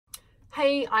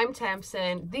Hey, I'm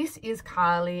TamSun, this is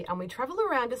Carly, and we travel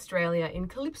around Australia in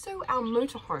Kalypso, our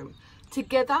motorhome.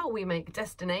 Together we make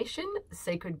destination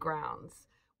sacred grounds.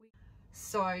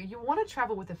 So you want to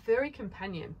travel with a furry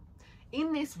companion.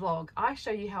 In this vlog, I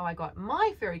show you how I got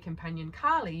my furry companion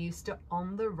Carly used to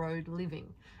on-the-road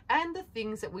living and the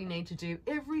things that we need to do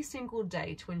every single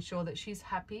day to ensure that she's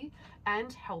happy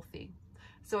and healthy.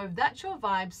 So if that's your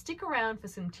vibe, stick around for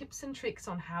some tips and tricks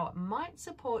on how it might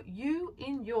support you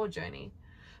in your journey.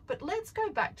 But let's go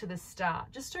back to the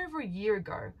start, just over a year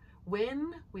ago,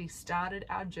 when we started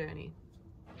our journey.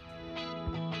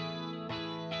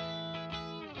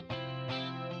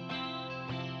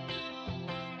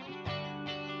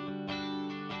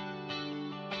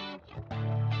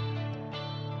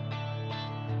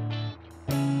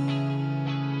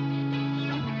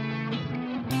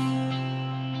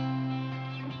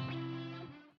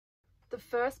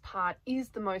 The first part is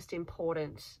the most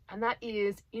important, and that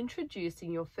is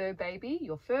introducing your fur baby,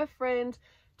 your fur friend,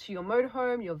 to your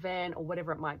motorhome, your van, or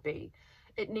whatever it might be.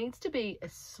 It needs to be a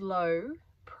slow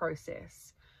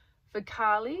process. For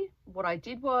Carly, what I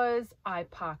did was I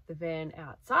parked the van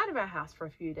outside of our house for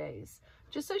a few days,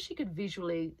 just so she could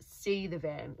visually see the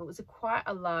van. It was quite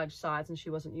a large size and she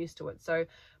wasn't used to it. So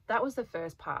that was the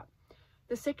first part.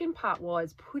 The second part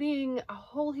was putting a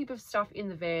whole heap of stuff in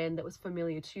the van that was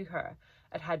familiar to her.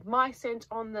 It had my scent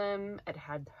on them, it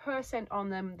had her scent on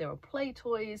them, there were play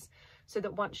toys, so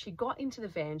that once she got into the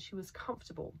van, she was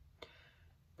comfortable.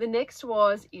 The next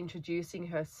was introducing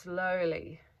her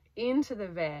slowly into the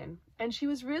van, and she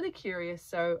was really curious,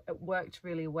 so it worked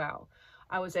really well.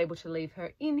 I was able to leave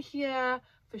her in here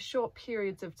for short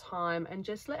periods of time and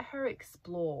just let her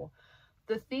explore.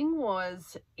 The thing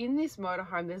was, in this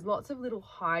motorhome, there's lots of little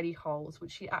hidey holes,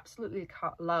 which she absolutely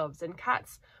loves, and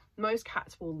most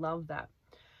cats will love that.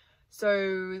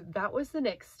 So that was the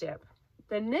next step.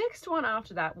 The next one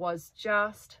after that was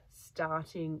just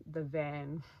starting the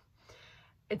van.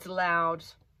 It's loud.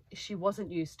 She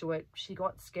wasn't used to it. She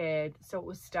got scared. So it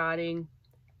was starting,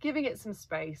 giving it some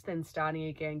space, then starting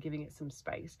again, giving it some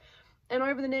space. And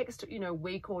over the next,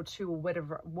 week or two or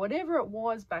whatever it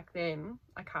was back then,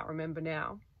 I can't remember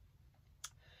now,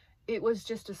 it was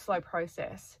just a slow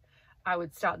process. I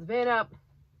would start the van up,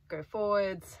 go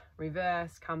forwards,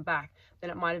 reverse, come back. Then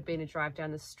it might have been a drive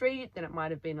down the street, then it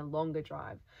might have been a longer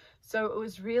drive. So it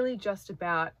was really just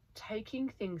about taking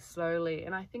things slowly.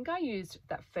 And I think I used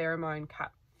that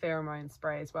cat pheromone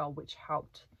spray as well, which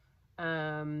helped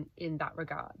in that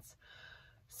regards.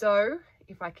 So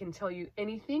if I can tell you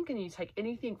anything and you take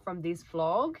anything from this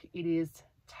vlog, it is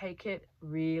take it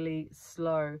really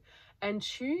slow and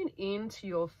tune into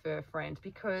your fur friend,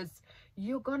 because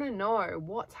you're gonna know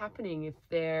what's happening if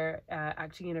they're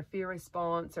acting in a fear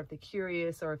response, or if they're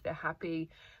curious, or if they're happy.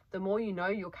 The more you know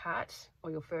your cat or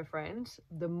your fur friend,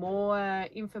 the more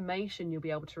information you'll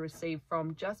be able to receive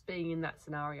from just being in that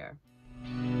scenario.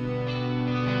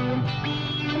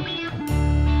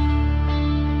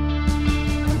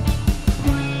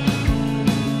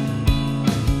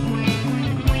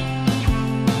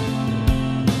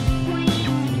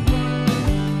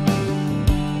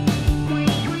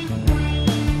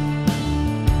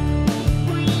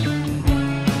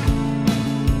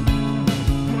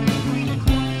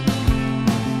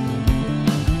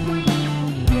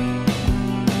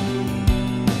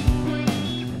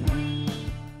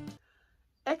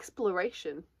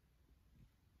 Exploration.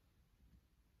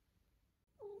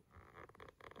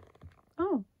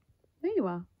 Oh, there you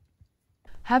are.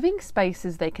 Having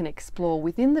spaces they can explore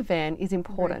within the van is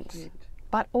important,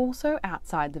 but also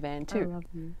outside the van too. I love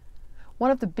you.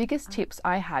 One of the biggest tips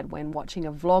I had when watching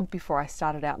a vlog before I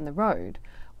started out on the road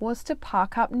was to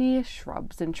park up near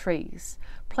shrubs and trees,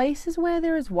 places where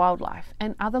there is wildlife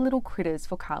and other little critters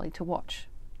for Carly to watch.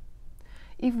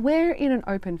 If we're in an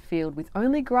open field with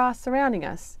only grass surrounding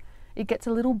us, it gets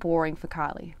a little boring for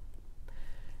Carly.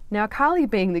 Now, Carly,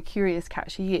 being the curious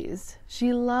cat she is,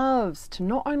 she loves to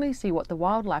not only see what the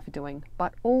wildlife are doing,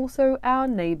 but also our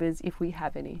neighbours if we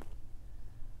have any.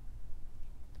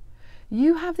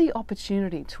 You have the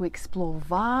opportunity to explore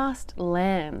vast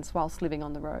lands whilst living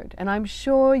on the road, and I'm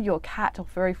sure your cat or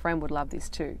furry friend would love this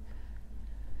too.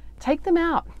 Take them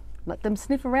out, let them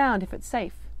sniff around if it's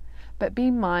safe, but be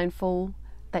mindful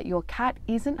that your cat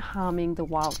isn't harming the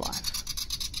wildlife.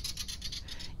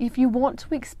 If you want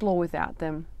to explore without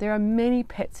them, there are many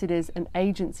pet sitters and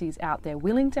agencies out there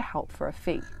willing to help for a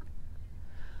fee.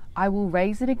 I will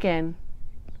raise it again.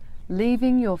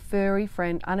 Leaving your furry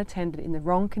friend unattended in the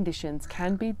wrong conditions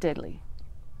can be deadly.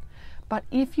 But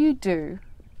if you do,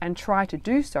 and try to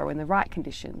do so in the right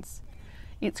conditions,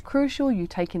 it's crucial you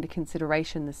take into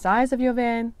consideration the size of your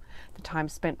van, the time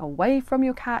spent away from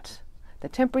your cat, the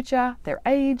temperature, their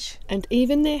age, and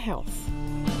even their health.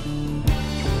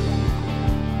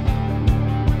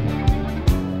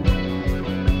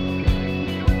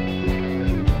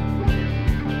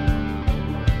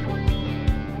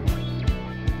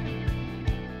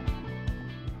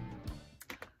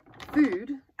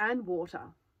 Food and water.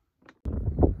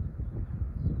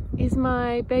 Is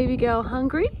my baby girl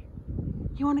hungry?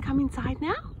 You want to come inside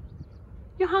now?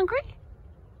 You're hungry?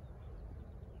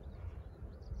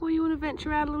 Or you want to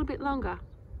venture out a little bit longer?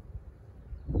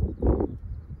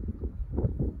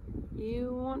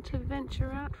 You want to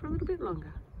venture out for a little bit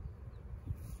longer?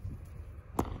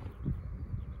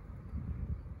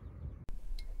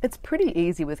 It's pretty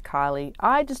easy with Kylie.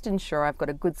 I just ensure I've got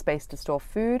a good space to store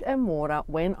food and water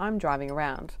when I'm driving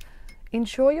around.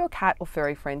 Ensure your cat or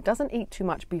furry friend doesn't eat too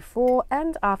much before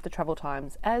and after travel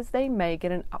times, as they may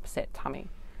get an upset tummy.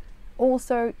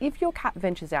 Also, if your cat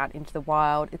ventures out into the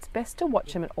wild, it's best to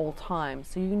watch them at all times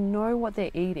so you know what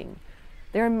they're eating.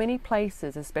 There are many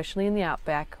places, especially in the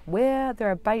outback, where there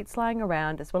are baits lying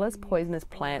around as well as poisonous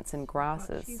plants and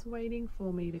grasses. She's waiting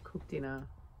for me to cook dinner.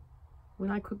 When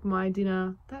I cook my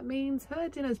dinner, that means her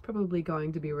dinner's probably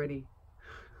going to be ready.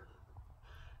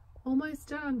 Almost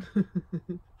done.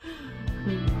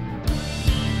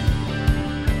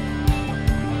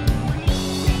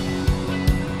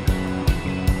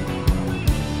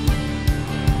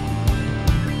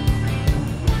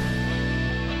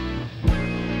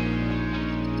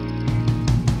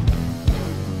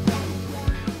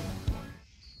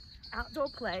 Outdoor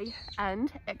play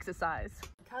and exercise.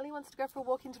 Carly wants to go for a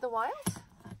walk into the wild?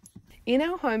 In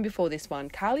our home before this one,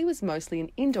 Carly was mostly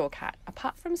an indoor cat,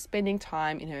 apart from spending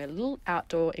time in her little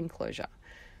outdoor enclosure.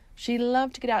 She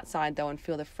loved to get outside though and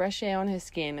feel the fresh air on her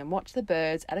skin and watch the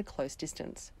birds at a close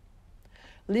distance.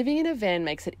 Living in a van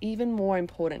makes it even more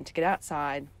important to get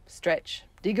outside, stretch,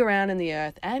 dig around in the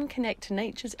earth and connect to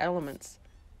nature's elements.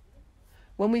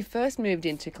 When we first moved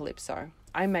into Kalypso,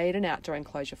 I made an outdoor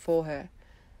enclosure for her.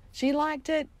 She liked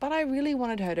it, but I really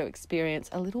wanted her to experience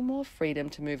a little more freedom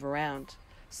to move around.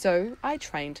 So I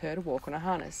trained her to walk on a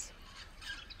harness.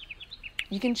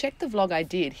 You can check the vlog I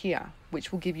did here,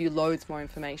 which will give you loads more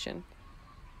information.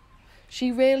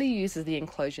 She rarely uses the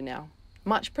enclosure now,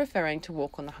 much preferring to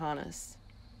walk on the harness.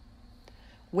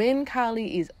 When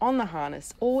Carly is on the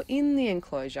harness or in the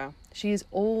enclosure, she is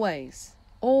always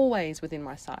within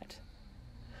my sight.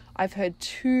 I've heard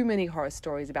too many horror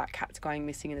stories about cats going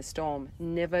missing in a storm,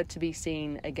 never to be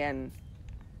seen again.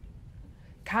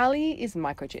 Carly is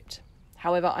microchipped.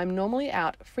 However, I'm normally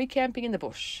out free camping in the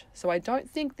bush, so I don't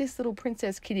think this little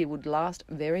princess kitty would last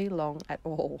very long at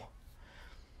all.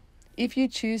 If you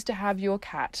choose to have your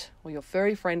cat or your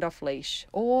furry friend off leash,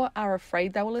 or are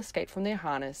afraid they will escape from their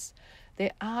harness,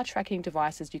 there are tracking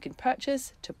devices you can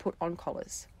purchase to put on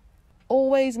collars.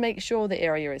 Always make sure the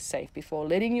area is safe before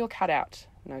letting your cat out.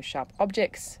 No sharp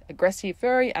objects, aggressive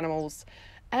furry animals,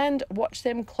 and watch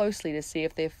them closely to see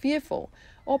if they're fearful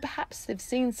or perhaps they've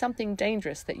seen something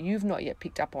dangerous that you've not yet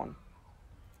picked up on.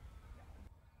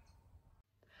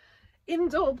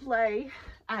 Indoor play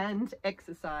and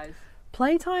exercise.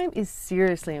 Playtime is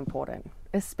seriously important,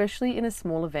 especially in a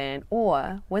smaller van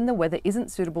or when the weather isn't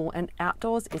suitable and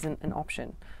outdoors isn't an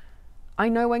option. I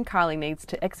know when Carly needs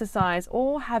to exercise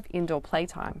or have indoor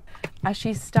playtime, as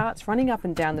she starts running up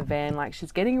and down the van like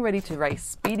she's getting ready to race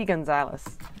Speedy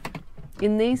Gonzales.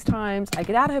 In these times, I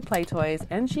get out her play toys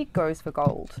and she goes for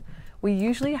gold. We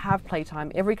usually have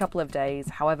playtime every couple of days,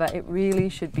 however, it really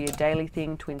should be a daily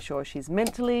thing to ensure she's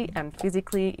mentally and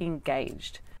physically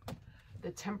engaged.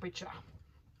 The temperature.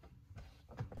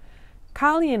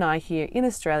 Carly and I here in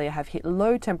Australia have hit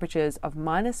low temperatures of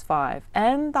 -5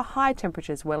 and the high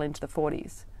temperatures well into the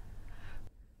 40s.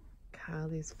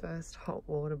 Carly's first hot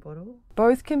water bottle.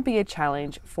 Both can be a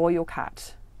challenge for your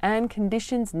cat, and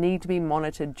conditions need to be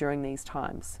monitored during these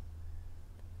times.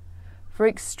 For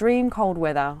extreme cold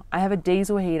weather, I have a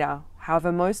diesel heater.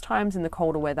 However, most times in the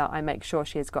colder weather, I make sure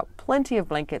she has got plenty of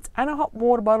blankets and a hot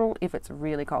water bottle if it's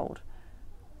really cold.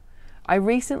 I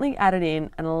recently added in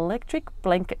an electric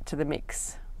blanket to the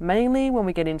mix, mainly when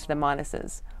we get into the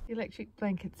minuses. The electric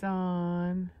blanket's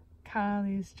on.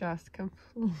 Carly's just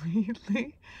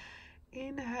completely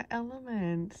in her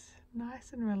element.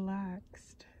 Nice and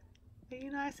relaxed. Are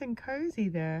you nice and cozy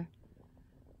there?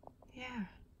 Yeah.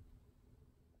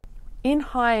 In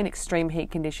high and extreme heat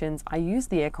conditions, I use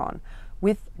the aircon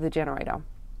with the generator.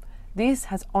 This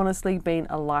has honestly been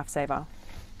a lifesaver.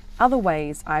 Other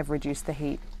ways I've reduced the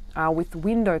heat are with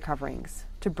window coverings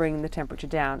to bring the temperature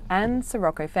down and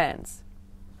Sirocco fans.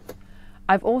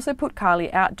 I've also put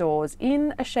Carly outdoors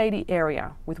in a shady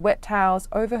area with wet towels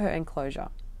over her enclosure.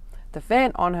 the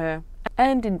van on her,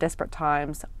 and in desperate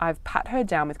times, I've pat her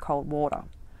down with cold water.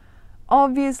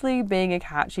 Obviously, being a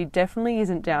cat, she definitely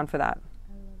isn't down for that.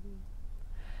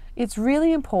 It's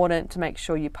really important to make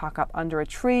sure you park up under a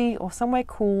tree or somewhere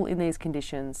cool in these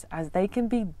conditions, as they can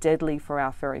be deadly for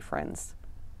our furry friends.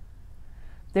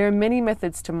 There are many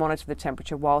methods to monitor the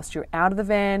temperature whilst you're out of the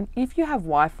van if you have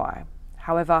Wi-Fi.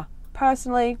 However,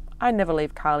 personally, I never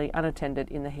leave Carly unattended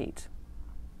in the heat.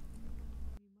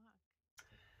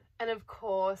 And of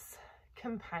course,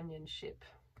 companionship.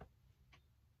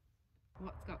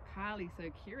 What's got Carly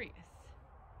so curious?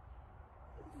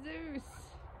 Zeus.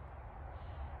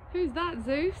 Who's that,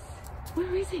 Zeus?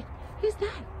 Where is it? Who's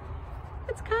that?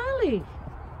 It's Carly.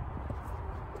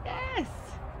 Yes.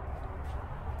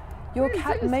 Your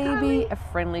cat may be a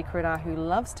friendly critter who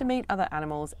loves to meet other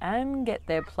animals and get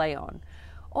their play on.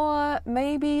 Or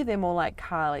maybe they're more like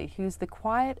Carly, who's the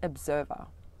quiet observer.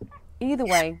 Either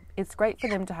way, it's great for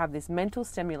them to have this mental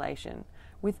stimulation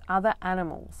with other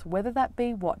animals, whether that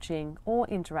be watching or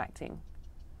interacting.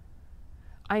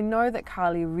 I know that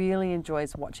Carly really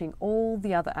enjoys watching all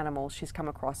the other animals she's come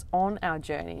across on our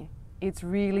journey. It's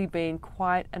really been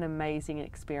quite an amazing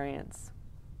experience.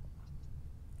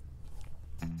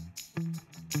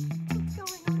 What's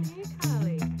going on here,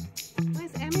 Carly?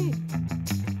 Where's Emmy?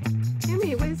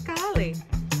 Emmy, where's Carly?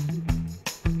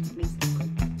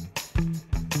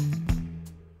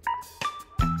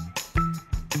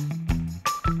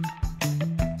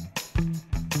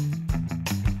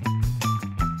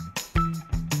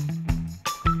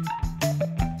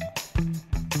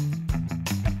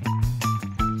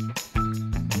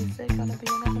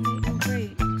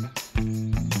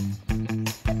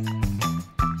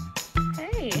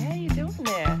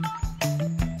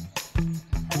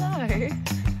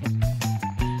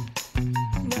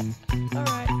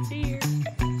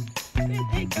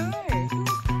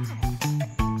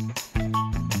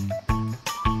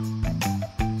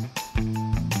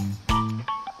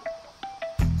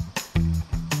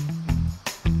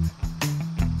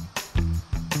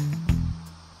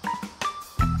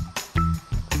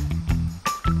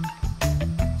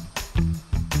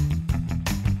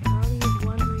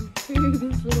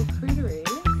 This little critter is.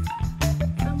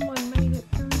 Someone made it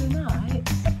through the night.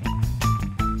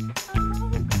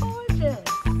 Oh, gorgeous.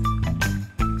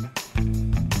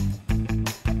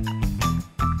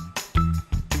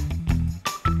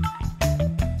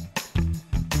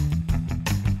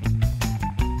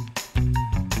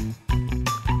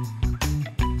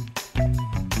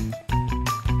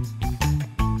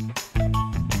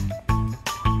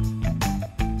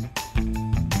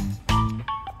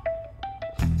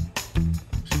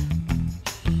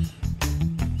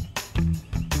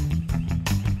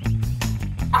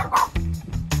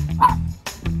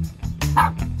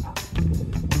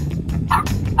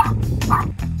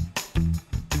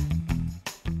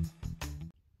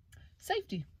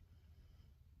 Safety.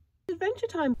 Adventure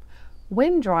time.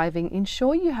 When driving,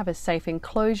 ensure you have a safe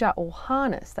enclosure or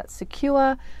harness that's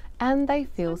secure and they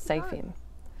feel safe in.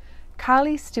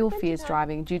 Carly still fears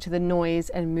driving due to the noise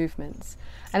and movements,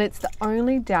 and it's the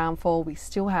only downfall we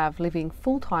still have living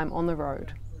full-time on the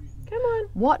road. Come on.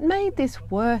 What made this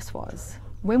worse was,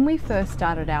 when we first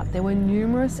started out, there were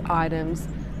numerous items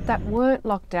that weren't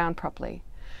locked down properly.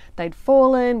 They'd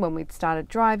fallen when we'd started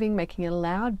driving, making a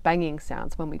loud banging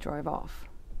sounds when we drove off.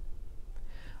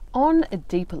 On a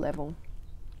deeper level,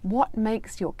 what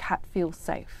makes your cat feel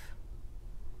safe?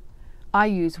 I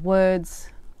use words,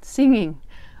 singing,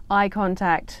 eye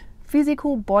contact,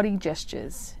 physical body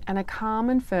gestures, and a calm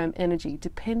and firm energy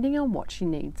depending on what she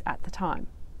needs at the time.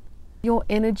 Your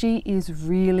energy is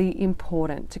really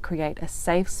important to create a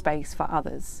safe space for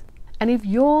others. And if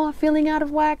you're feeling out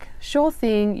of whack, sure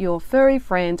thing, your furry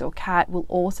friend or cat will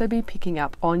also be picking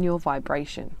up on your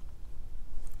vibration.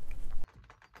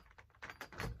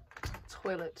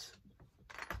 Toilet.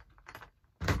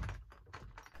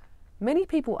 Many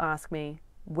people ask me,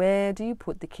 where do you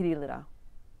put the kitty litter?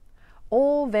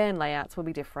 All van layouts will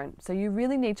be different, so you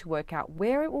really need to work out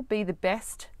where it will be the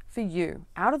best for you,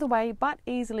 out of the way but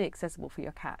easily accessible for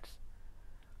your cat.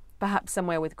 Perhaps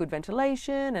somewhere with good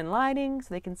ventilation and lighting so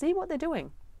they can see what they're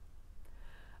doing.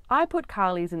 I put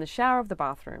Carly's in the shower of the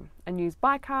bathroom and use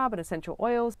bicarb and essential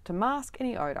oils to mask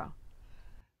any odour.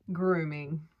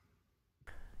 Grooming.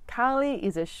 Carly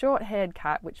is a short-haired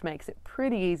cat, which makes it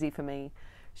pretty easy for me.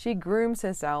 She grooms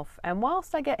herself, and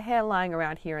whilst I get hair lying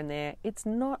around here and there, it's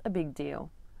not a big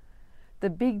deal. The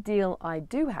big deal I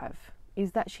do have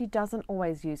is that she doesn't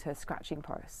always use her scratching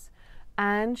posts,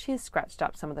 and she has scratched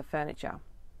up some of the furniture.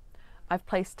 I've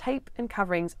placed tape and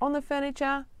coverings on the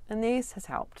furniture, and this has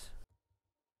helped.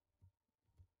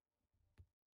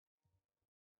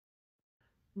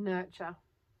 Nurture.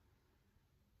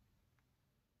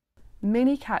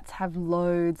 Many cats have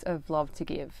loads of love to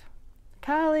give.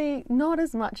 Carly, not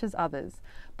as much as others,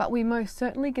 but we most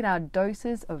certainly get our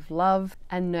doses of love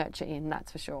and nurture in,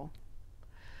 that's for sure.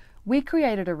 We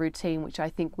created a routine which I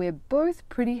think we're both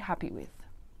pretty happy with.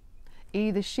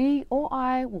 Either she or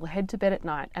I will head to bed at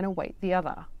night and await the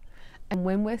other. And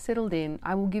when we're settled in,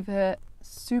 I will give her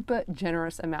super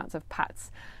generous amounts of pats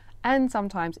and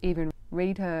sometimes even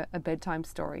read her a bedtime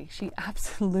story. She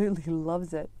absolutely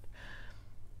loves it.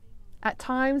 At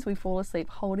times we fall asleep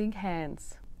holding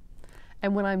hands.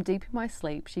 And when I'm deep in my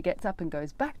sleep, she gets up and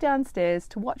goes back downstairs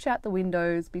to watch out the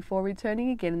windows before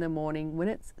returning again in the morning when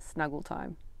it's snuggle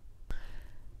time.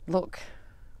 Look,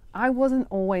 I wasn't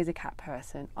always a cat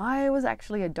person. I was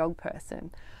actually a dog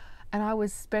person. And I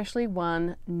was especially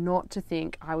one not to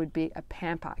think I would be a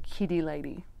pamper kitty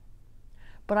lady.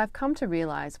 But I've come to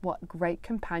realise what great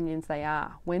companions they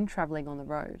are when travelling on the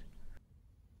road.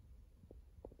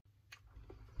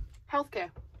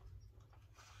 Healthcare.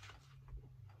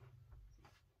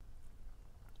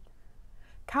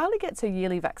 Carly gets her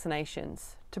yearly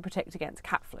vaccinations to protect against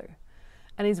cat flu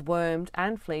and is wormed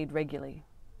and fleed regularly.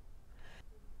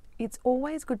 It's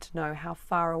always good to know how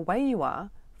far away you are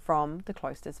from the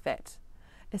closest vet,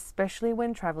 especially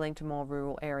when travelling to more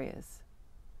rural areas.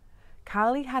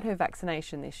 Carly had her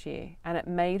vaccination this year and it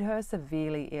made her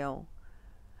severely ill.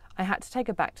 I had to take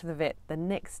her back to the vet the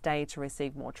next day to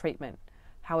receive more treatment.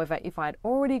 However, if I'd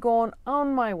already gone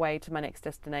on my way to my next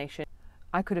destination,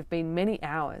 I could have been many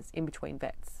hours in between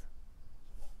vets.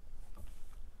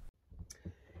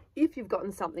 If you've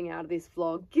gotten something out of this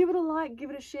vlog, give it a like, give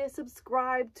it a share,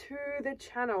 subscribe to the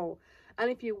channel. And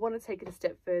if you want to take it a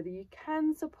step further, you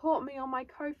can support me on my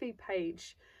Ko-fi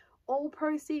page. All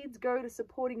proceeds go to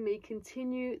supporting me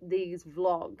continue these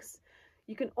vlogs.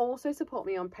 You can also support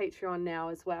me on Patreon now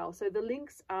as well, so the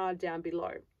links are down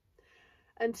below.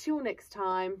 Until next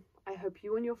time, I hope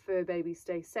you and your fur baby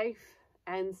stay safe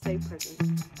and stay present.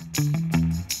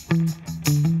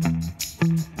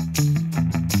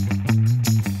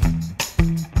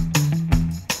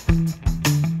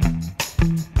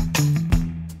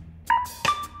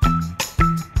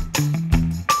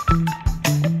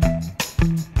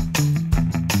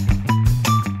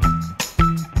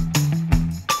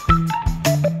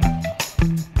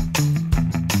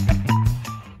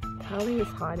 Is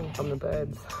hiding from the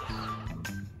birds.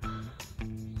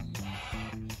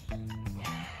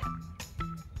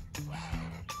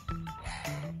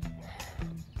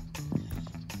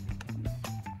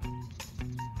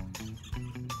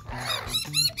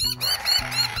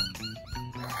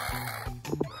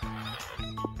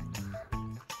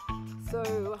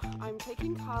 So I'm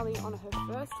taking Carly on her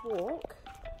first walk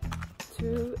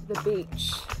to the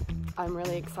beach. I'm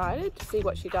really excited to see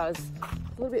what she does.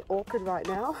 A little bit awkward right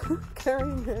now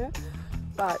carrying her,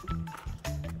 but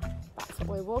that's what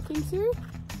we're walking to.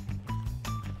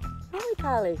 Hi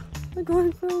Carly, we're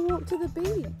going for a walk to the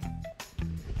beach.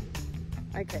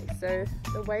 Okay, so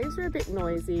the waves are a bit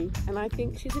noisy and I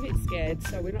think she's a bit scared,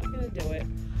 so we're not going to do it.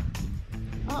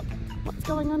 Oh, what's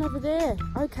going on over there?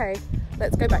 Okay,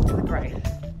 let's go back to the grey.